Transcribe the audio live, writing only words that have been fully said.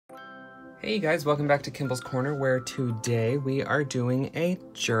Hey guys, welcome back to Kimball's Corner, where today we are doing a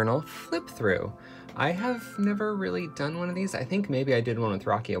journal flip through. I have never really done one of these. I think maybe I did one with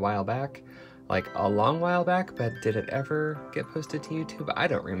Rocky a while back, like a long while back, but did it ever get posted to YouTube? I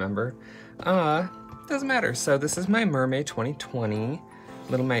don't remember. Doesn't matter. So this is my MerMay 2020,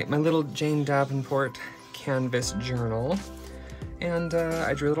 my little Jane Davenport canvas journal. And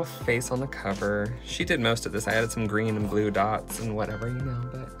I drew a little face on the cover. She did most of this. I added some green and blue dots and whatever, you know,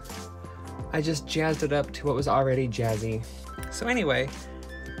 but I just jazzed it up to what was already jazzy. So anyway,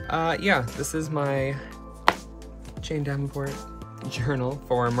 yeah, this is my Jane Davenport journal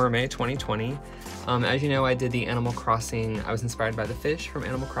for MerMay 2020. As you know, I did the Animal Crossing, I was inspired by the fish from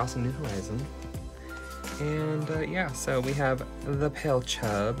Animal Crossing New Horizon. And yeah, so we have the Pale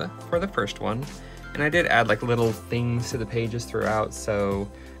Chub for the first one. And I did add like little things to the pages throughout, so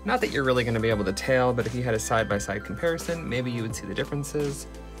not that you're really gonna be able to tell, but if you had a side-by-side comparison, maybe you would see the differences.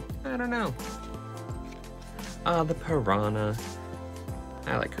 I don't know. The Piranha.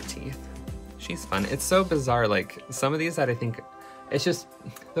 I like her teeth. She's fun. It's so bizarre, like some of these that I think, it's just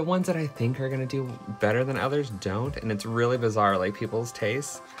the ones that I think are gonna do better than others don't, and it's really bizarre, like people's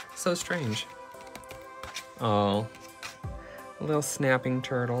tastes. So strange. Oh, a little snapping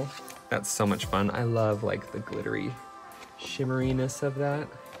turtle. That's so much fun. I love like the glittery shimmeriness of that.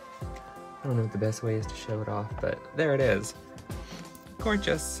 I don't know what the best way is to show it off, but there it is.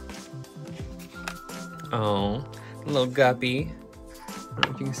 Gorgeous. Oh, little guppy. I don't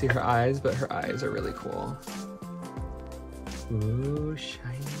know if you can see her eyes, but her eyes are really cool. Ooh,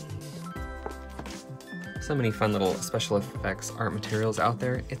 shiny. So many fun little special effects art materials out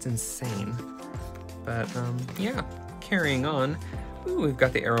there. It's insane. But yeah, carrying on. Ooh, we've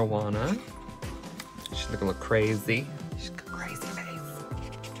got the arowana. She's looking a little crazy. She's got a crazy face.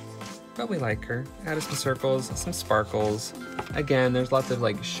 But we like her. Added some circles, some sparkles. Again, there's lots of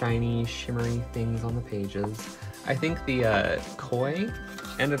like shiny, shimmery things on the pages. I think the koi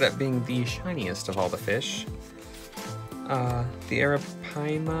ended up being the shiniest of all the fish. The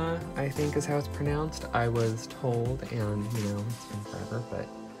arapaima, I think is how it's pronounced. I was told, and you know, it's been forever, but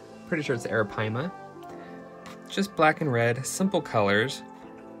pretty sure it's the arapaima. Just black and red, simple colors.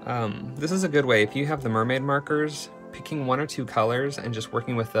 This is a good way, if you have the mermaid markers, picking one or two colors and just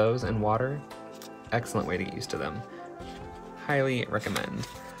working with those and water, excellent way to get used to them. Highly recommend.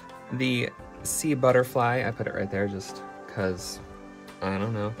 The sea butterfly, I put it right there just because, I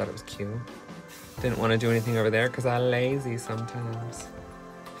don't know, thought it was cute. Didn't want to do anything over there because I'm lazy sometimes.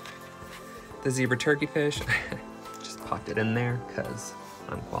 The zebra turkey fish, just popped it in there because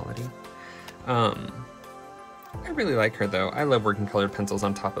I'm quality. I really like her though. I love working colored pencils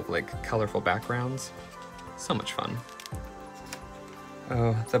on top of like colorful backgrounds. So much fun.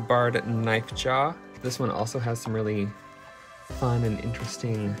 Oh, the barred knife jaw. This one also has some really fun and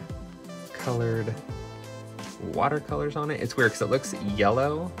interesting colored watercolors on it. It's weird because it looks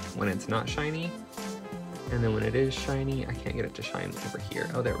yellow when it's not shiny. And then when it is shiny, I can't get it to shine over here.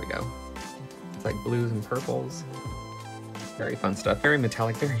 Oh, there we go. It's like blues and purples. Very fun stuff. Very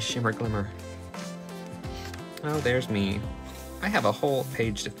metallic, very shimmer glimmer. Oh, there's me. I have a whole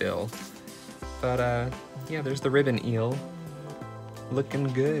page to fill. But yeah, there's the ribbon eel. Looking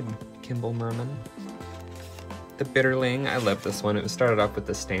good, Kimball Merman. The bitterling, I love this one. It was started off with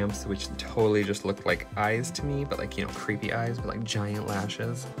the stamps, which totally just looked like eyes to me, but like, you know, creepy eyes with like giant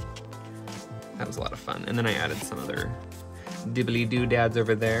lashes. That was a lot of fun. And then I added some other dibbly doodads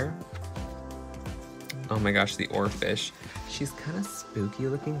over there. Oh my gosh, the oarfish. She's kind of spooky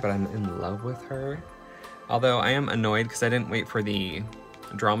looking, but I'm in love with her. Although I am annoyed because I didn't wait for the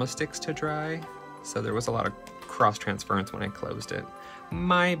drama sticks to dry, so there was a lot of cross transference when I closed it.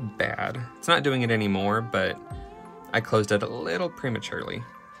 My bad. It's not doing it anymore, but I closed it a little prematurely.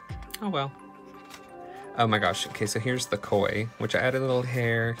 Oh well. Oh my gosh, okay, so here's the koi, which I added a little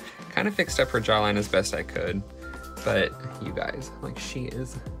hair, kind of fixed up her jawline as best I could, but you guys, like, she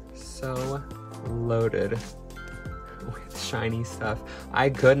is so loaded with shiny stuff. I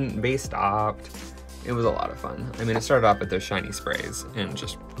couldn't be stopped. It was a lot of fun. I mean, it started off with those shiny sprays and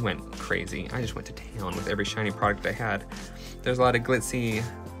just went crazy. I just went to town with every shiny product I had. There's a lot of glitzy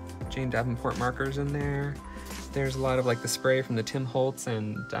Jane Davenport markers in there. There's a lot of like the spray from the Tim Holtz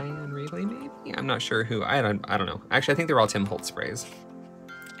and Diane Reilly, maybe? I'm not sure who. I don't know. Actually, I think they're all Tim Holtz sprays.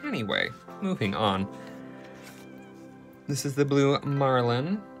 Anyway, moving on. This is the blue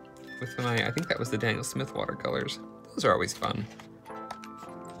marlin with my, I think that was the Daniel Smith watercolors. Those are always fun.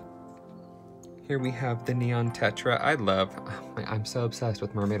 Here we have the neon tetra. I'm so obsessed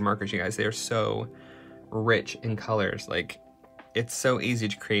with mermaid markers, you guys. They are so rich in colors. Like, it's so easy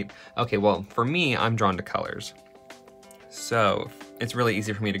to create. Okay, well, for me, I'm drawn to colors. So it's really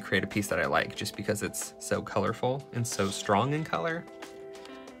easy for me to create a piece that I like just because it's so colorful and so strong in color.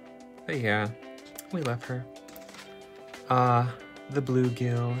 But yeah, we love her. The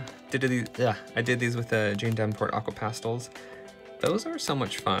bluegill. I did these with the Jane Davenport Aqua Pastels. Those are so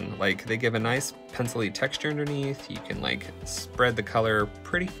much fun. Like, they give a nice pencil-y texture underneath. You can like spread the color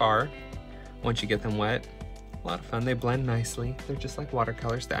pretty far once you get them wet. A lot of fun. They blend nicely. They're just like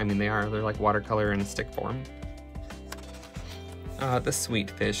watercolors. I mean, they're like watercolor in stick form. The sweet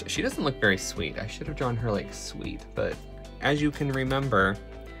fish. She doesn't look very sweet. I should have drawn her like sweet, but as you can remember,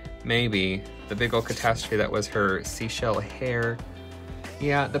 maybe, the big old catastrophe that was her seashell hair.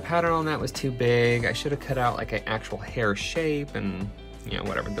 Yeah, the pattern on that was too big. I should have cut out like an actual hair shape and, you know,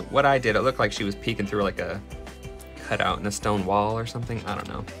 whatever. What I did, it looked like she was peeking through like a cutout in a stone wall or something. I don't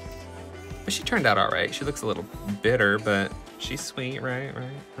know. But she turned out all right. She looks a little bitter, but she's sweet, right?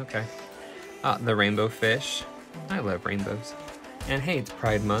 Okay. The rainbow fish. I love rainbows. And hey, it's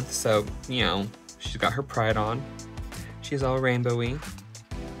Pride Month, so, you know, she's got her pride on. She's all rainbowy.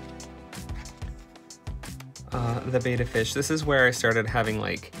 The betta fish. This is where I started having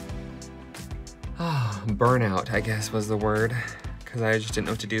like, burnout, I guess was the word, because I just didn't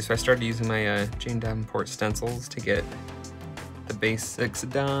know what to do. So I started using my Jane Davenport stencils to get the basics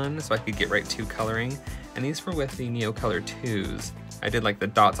done so I could get right to coloring. And these were with the Neocolor 2s. I did like the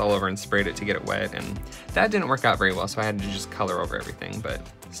dots all over and sprayed it to get it wet, and that didn't work out very well, so I had to just color over everything, but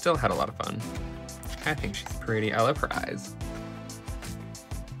still had a lot of fun. I think she's pretty. I love her eyes.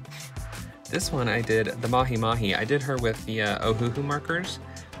 This one I did, the Mahi Mahi, I did her with the Ohuhu markers,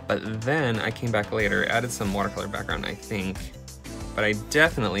 but then I came back later, added some watercolor background, I think, but I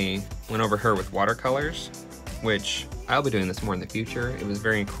definitely went over her with watercolors, which I'll be doing this more in the future. It was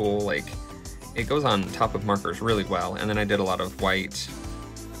very cool, like, it goes on top of markers really well, and then I did a lot of white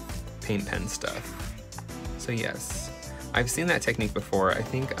paint pen stuff. So yes, I've seen that technique before. I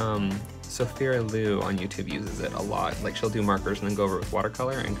think Sophia Liu on YouTube uses it a lot. Like, she'll do markers and then go over with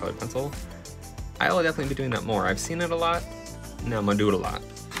watercolor and colored pencil. I will definitely be doing that more. I've seen it a lot, now I'm gonna do it a lot.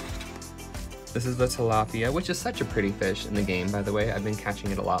 This is the tilapia, which is such a pretty fish in the game, by the way. I've been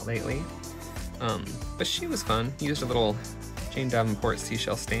catching it a lot lately. But she was fun. Used a little Jane Davenport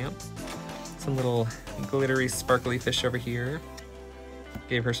seashell stamp. Some little glittery, sparkly fish over here.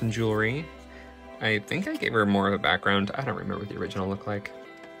 Gave her some jewelry. I think I gave her more of a background. I don't remember what the original looked like.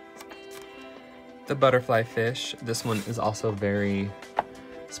 The butterfly fish. This one is also very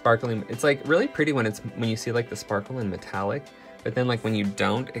sparkling. It's like really pretty when you see like the sparkle and metallic, but then like when you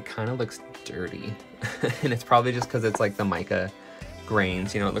don't, it kind of looks dirty. And it's probably just because it's like the mica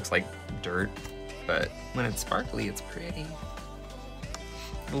grains, you know, it looks like dirt, but when it's sparkly, it's pretty.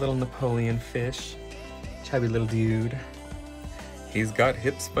 A little Napoleon fish, chubby little dude. He's got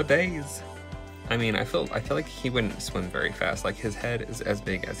hips for days. I mean, I feel like he wouldn't swim very fast. Like, his head is as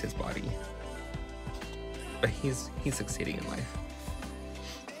big as his body, but he's succeeding in life.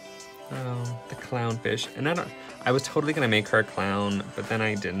 Oh, the clownfish. And I was totally gonna make her a clown, but then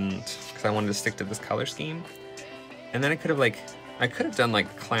I didn't because I wanted to stick to this color scheme. And then I could have done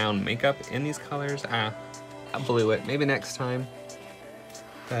like clown makeup in these colors. I blew it. Maybe next time.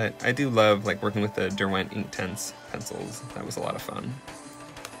 But I do love like working with the Derwent Inktense pencils. That was a lot of fun.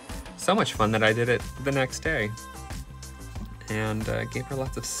 So much fun that I did it the next day. And gave her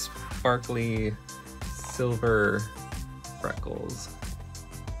lots of sparkly silver freckles.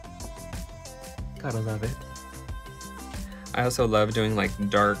 Gotta love it. I also love doing like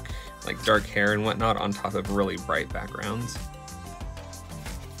dark hair and whatnot on top of really bright backgrounds.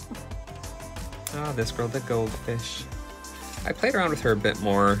 Ah, this girl, the goldfish. I played around with her a bit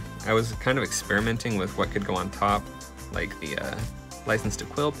more. I was kind of experimenting with what could go on top, like the License to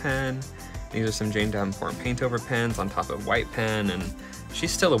Quill pen. These are some Jane Davenport paint over pens on top of white pen, and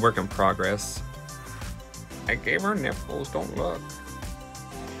she's still a work in progress. I gave her nipples, don't look.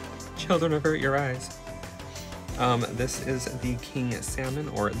 Children, avert your eyes. This is the king salmon,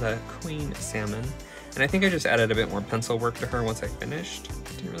 or the queen salmon. And I think I just added a bit more pencil work to her once I finished.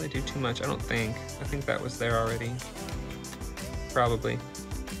 Didn't really do too much, I don't think. I think that was there already. Probably.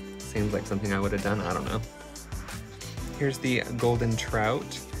 Seems like something I would have done, I don't know. Here's the golden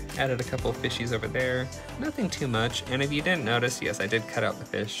trout. Added a couple of fishies over there. Nothing too much, and if you didn't notice, yes, I did cut out the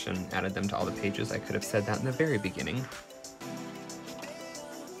fish and added them to all the pages. I could have said that in the very beginning.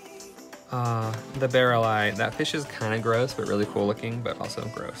 The barrel eye. That fish is kind of gross, but really cool looking, but also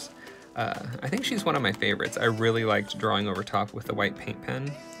gross. I think she's one of my favorites. I really liked drawing over top with the white paint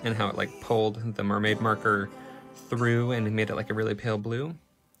pen and how it like pulled the mermaid marker through and made it like a really pale blue.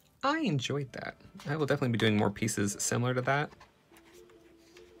 I enjoyed that. I will definitely be doing more pieces similar to that.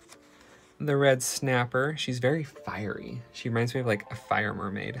 the red snapper. She's very fiery. She reminds me of like a fire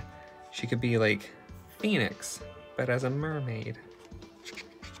mermaid. She could be like Phoenix, but as a mermaid.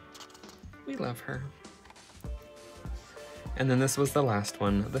 We love her. And then this was the last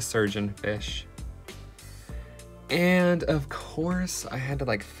one, the surgeon fish. And of course, I had to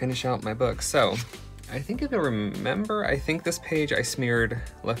like finish out my book. So I think if I remember, I think this page I smeared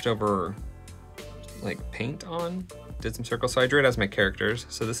leftover like paint on, did some circles. So I drew it as my characters.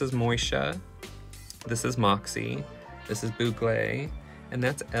 So this is Moisha, this is Moxie, this is Boucle, and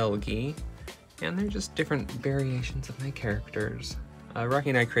that's Elgie. And they're just different variations of my characters. Rocky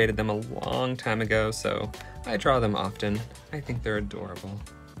and I created them a long time ago, so I draw them often. I think they're adorable.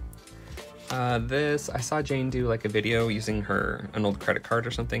 This, I saw Jane do like a video using an old credit card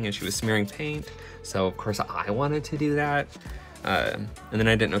or something, and she was smearing paint. So of course I wanted to do that. And then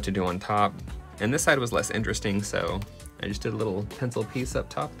I didn't know what to do on top. And this side was less interesting, so I just did a little pencil piece up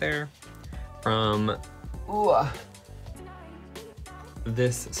top there from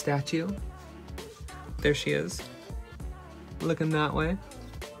this statue. There she is, looking that way.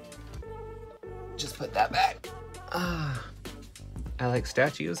 Just put that back. I like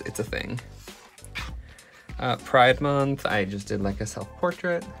statues, it's a thing. Pride Month, I just did like a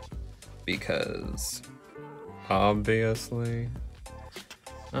self-portrait because obviously.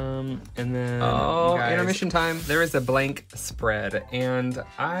 And then intermission time. There is a blank spread, and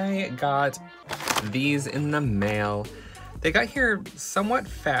I got these in the mail. They got here somewhat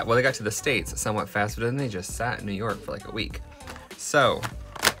fast. Well, they got to the States somewhat fast, but then they just sat in New York for like a week. So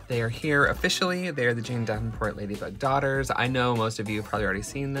they are here officially. They are the Jane Davenport Ladybug Daughters. I know most of you have probably already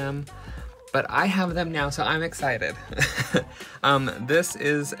seen them, but I have them now, so I'm excited. This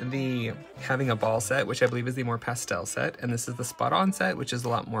is the Having a Ball set, which I believe is the more pastel set, and this is the Spot On set, which is a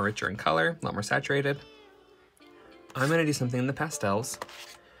lot more richer in color, a lot more saturated. I'm gonna do something in the pastels,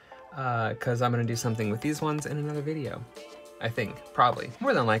 because I'm gonna do something with these ones in another video. I think, probably,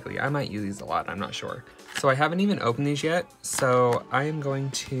 more than likely. I might use these a lot, I'm not sure. So I haven't even opened these yet, so I am going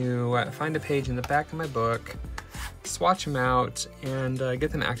to find a page in the back of my book, swatch them out, and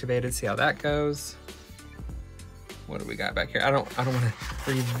get them activated, see how that goes. What do we got back here? I don't want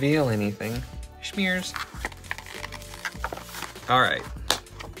to reveal anything. Schmears. All right,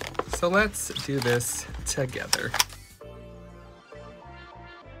 so let's do this together.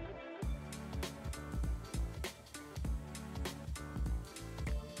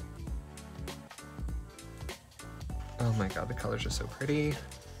 Oh my god, the colors are so pretty.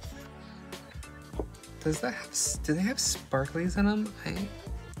 Do they have sparklies in them?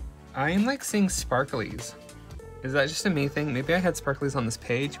 I am like seeing sparklies. Is that just a me thing? Maybe I had sparklies on this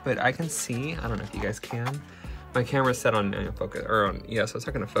page, but I can see, I don't know if you guys can. My camera's set on focus, or on, yeah, so it's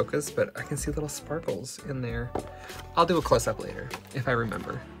not gonna focus, but I can see little sparkles in there. I'll do a close-up later, if I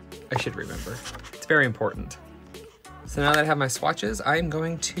remember. I should remember. It's very important. So now that I have my swatches, I'm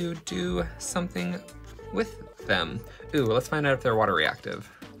going to do something with them. Ooh, let's find out if they're water reactive.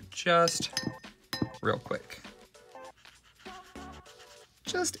 Just real quick.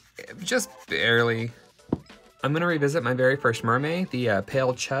 Just barely. I'm gonna revisit my very first MerMay, the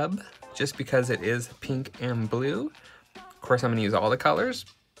Pale Chub, just because it is pink and blue. Of course, I'm gonna use all the colors,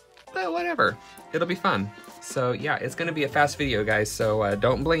 but whatever, it'll be fun. So yeah, it's gonna be a fast video, guys, so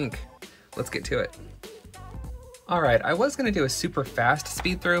don't blink. Let's get to it. All right, I was gonna do a super fast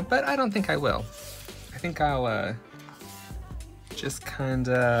speed through, but I don't think I will. I think I'll just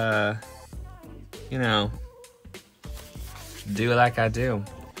kinda, you know, do like I do.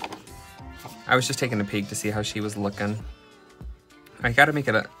 I was just taking a peek to see how she was looking. I gotta make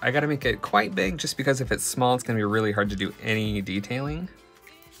it quite big, just because if it's small, it's gonna be really hard to do any detailing.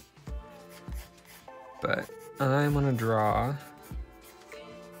 But I'm gonna draw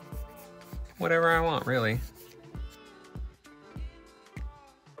whatever I want, really.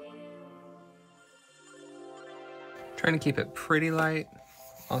 Trying to keep it pretty light.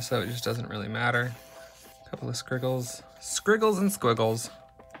 Also, it just doesn't really matter. A couple of scriggles and squiggles.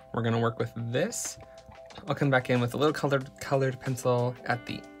 We're gonna work with this. I'll come back in with a little colored pencil at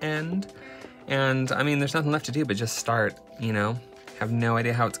the end. And I mean, there's nothing left to do but just start, you know? Have no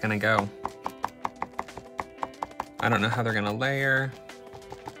idea how it's gonna go. I don't know how they're gonna layer.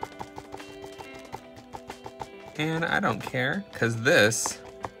 And I don't care, because this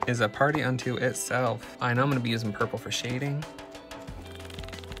is a party unto itself. I know I'm gonna be using purple for shading.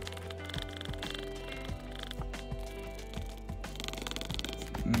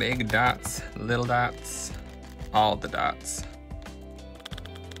 Big dots, little dots, all the dots.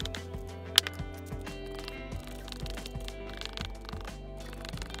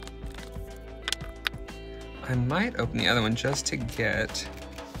 I might open the other one just to get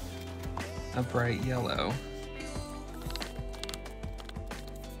a bright yellow.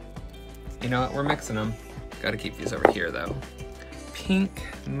 You know what, we're mixing them. Gotta keep these over here though. Pink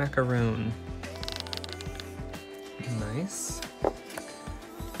macaroon. Nice.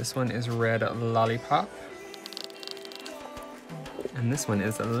 This one is red lollipop. And this one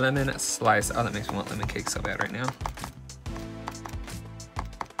is a lemon slice. Oh, that makes me want lemon cake so bad right now.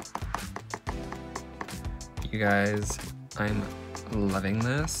 You guys, I'm loving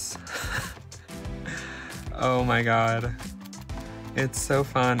this. Oh my God. It's so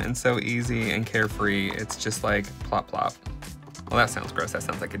fun and so easy and carefree. It's just like plop plop. Well, that sounds gross. That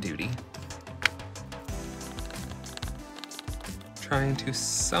sounds like a duty. Trying to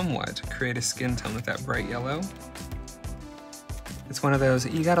somewhat create a skin tone with that bright yellow. It's one of those,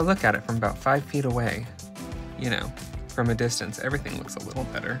 you gotta look at it from about 5 feet away. You know, from a distance, everything looks a little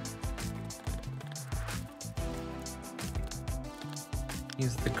better.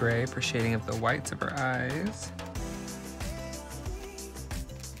 Use the gray for shading of the whites of her eyes.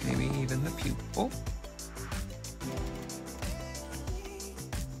 Maybe even the pupil.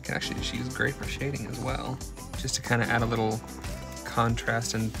 You can actually just use gray for shading as well, just to kind of add a little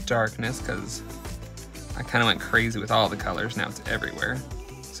contrast and darkness, because I kind of went crazy with all the colors. Now it's everywhere.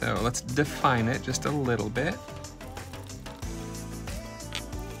 So let's define it just a little bit.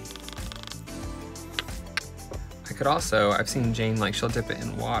 I could also, I've seen Jane, like, she'll dip it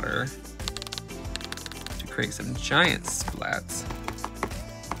in water to create some giant splats,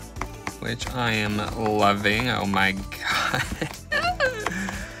 which I am loving. Oh my God.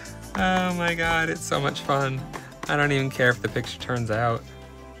 Oh my God, it's so much fun. I don't even care if the picture turns out.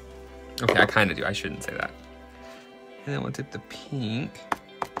 Okay, I kind of do. I shouldn't say that. And then we'll dip the pink.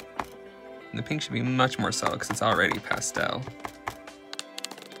 And the pink should be much more subtle because it's already pastel.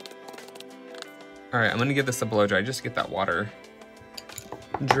 All right, I'm gonna give this a blow dry just to get that water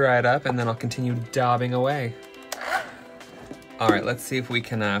dried up, and then I'll continue daubing away. All right, let's see if we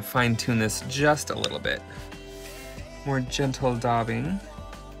can fine tune this just a little bit. More gentle daubing.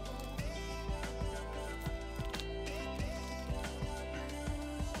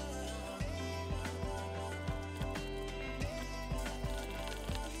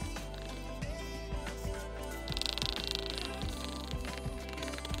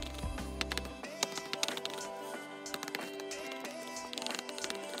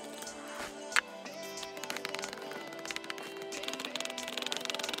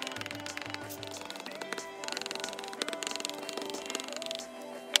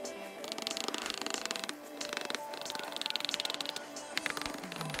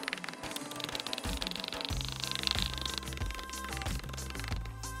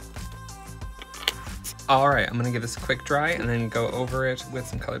 All right, I'm gonna give this a quick dry and then go over it with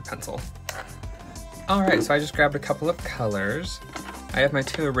some colored pencil. All right, so I just grabbed a couple of colors. I have my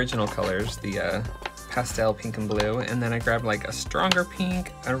 2 original colors, the pastel pink and blue, and then I grabbed like a stronger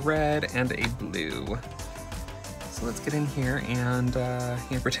pink, a red, and a blue. So let's get in here and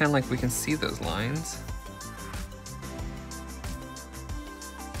you know, pretend like we can see those lines.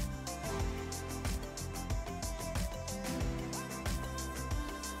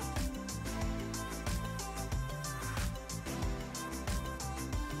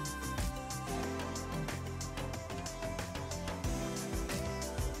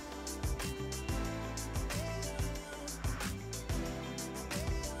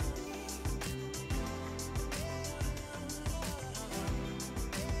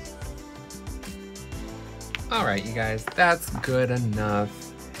 All right, you guys, that's good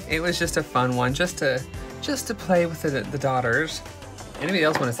enough. It was just a fun one, just to play with the daughters. Anybody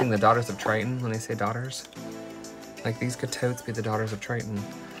else want to sing the Daughters of Triton when they say daughters? Like, these could totes be the Daughters of Triton.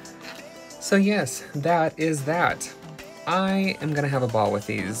 So yes, that is that. I am gonna have a ball with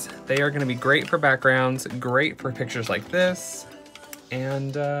these. They are gonna be great for backgrounds, great for pictures like this.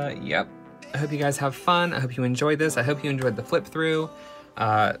 And yep, I hope you guys have fun. I hope you enjoyed this. I hope you enjoyed the flip through.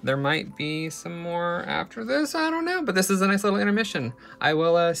 There might be some more after this, I don't know, but this is a nice little intermission. I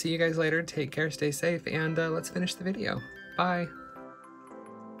will see you guys later. Take care, stay safe, and let's finish the video. Bye.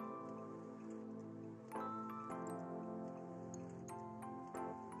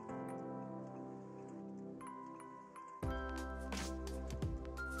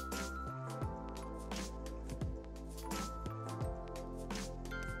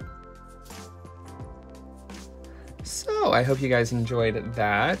 So I hope you guys enjoyed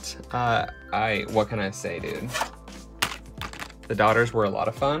that. What can I say, dude? The daughters were a lot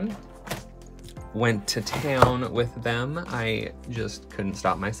of fun. Went to town with them. I just couldn't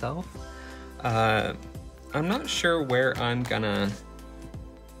stop myself. I'm not sure where I'm gonna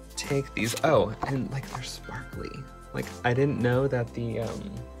take these. Oh, and like they're sparkly. Like I didn't know that the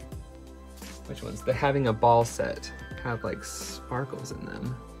which ones? The having a ball set have like sparkles in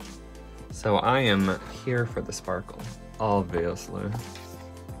them. So I am here for the sparkle, obviously.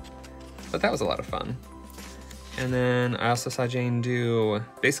 But that was a lot of fun. And then I also saw Jane do,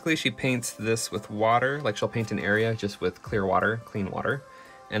 basically she paints this with water, like she'll paint an area just with clear water, clean water.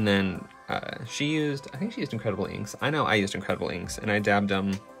 And then I think she used Incredible Inks. I know I used Incredible Inks and I dabbed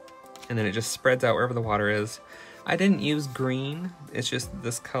them and then it just spreads out wherever the water is. I didn't use green, it's just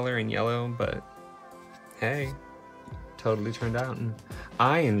this color and yellow, but hey, totally turned out and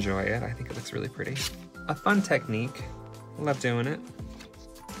I enjoy it. I think it looks really pretty. A fun technique, love doing it.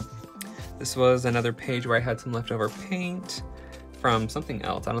 This was another page where I had some leftover paint from something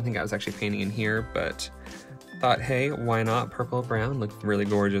else. I don't think I was actually painting in here, but thought, hey, why not? Purple and brown looked really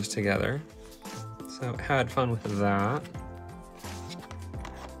gorgeous together. So had fun with that.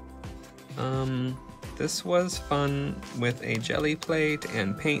 This was fun with a jelly plate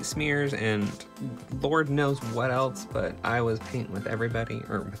and paint smears and Lord knows what else, but I was painting with everybody,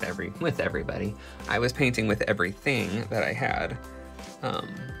 or with everybody. I was painting with everything that I had.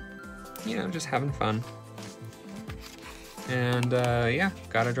 You know, just having fun. And yeah,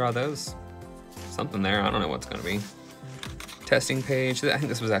 gotta draw those. Something there, I don't know what's gonna be. Testing page, I think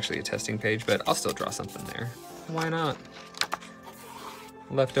this was actually a testing page, but I'll still draw something there. Why not?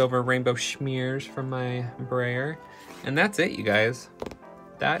 Leftover rainbow smears from my brayer. And that's it, you guys.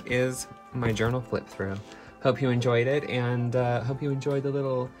 That is my journal flip through. Hope you enjoyed it, and hope you enjoyed the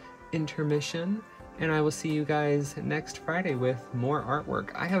little intermission. And I will see you guys next Friday with more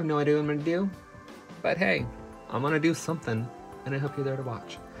artwork. I have no idea what I'm gonna do, but hey, I'm gonna do something, and I hope you're there to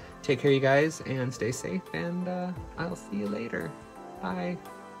watch. Take care, you guys, and stay safe, and I'll see you later. Bye.